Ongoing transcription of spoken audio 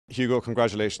Hugo,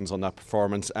 congratulations on that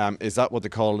performance. Is that what they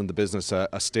call in the business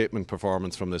a statement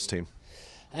performance from this team?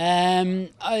 I'm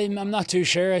not too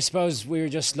sure. I suppose we were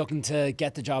just looking to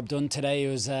get the job done today.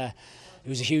 It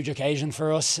was a huge occasion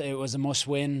for us. It was a must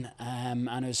win,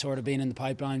 and it was sort of been in the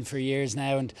pipeline for years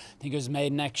now, and I think it was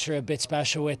made an extra bit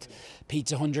special with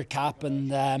Pete's 100 cap,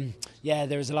 and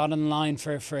there was a lot on the line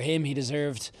for him. He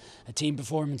deserved a team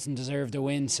performance and deserved a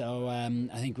win, so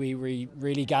I think we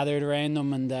really gathered around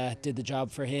them and did the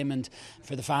job for him, and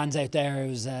for the fans out there it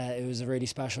was a really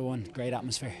special one. Great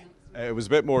atmosphere. It was a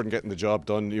bit more than getting the job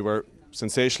done. You were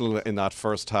sensational in that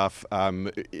first half.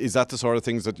 Is that the sort of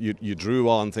things that you drew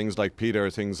on, things like Peter,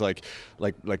 things like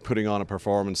putting on a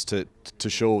performance to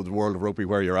show the world of rugby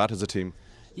where you're at as a team?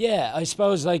 Yeah, I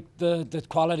suppose like the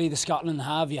quality the Scotland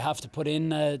have, you have to put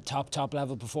in a top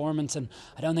level performance, and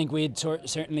I don't think we'd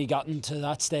certainly gotten to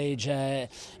that stage in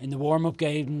the warm-up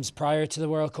games prior to the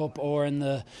World Cup or in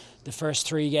the first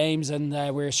 3 games, and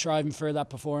we're striving for that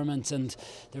performance, and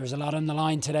there was a lot on the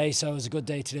line today, so it was a good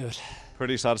day to do it.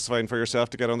 Pretty satisfying for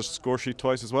yourself to get on the score sheet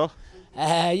twice as well?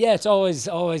 Yeah, it's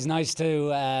always nice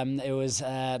to. It was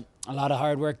a lot of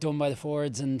hard work done by the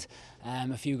forwards, and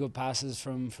a few good passes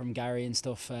from Gary and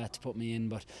stuff to put me in.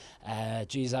 But I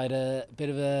had a bit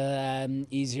of a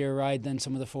easier ride than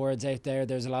some of the forwards out there.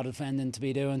 There's a lot of defending to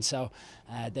be doing, so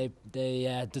they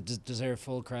deserve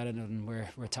full credit, and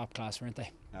we're top class, weren't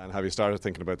they? And have you started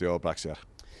thinking about the All Blacks yet?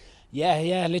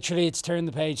 Yeah, literally it's turned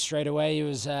the page straight away. It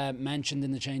was mentioned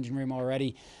in the changing room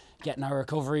already, getting our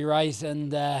recovery right,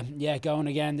 and going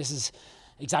again. This is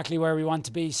exactly where we want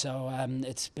to be, so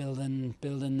it's building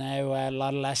now. A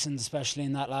lot of lessons, especially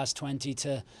in that last 20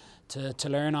 to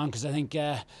learn on, because I think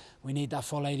we need that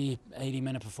full 80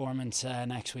 minute performance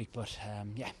next week. But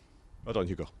Well done,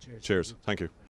 Hugo. Cheers. Cheers. Thank you.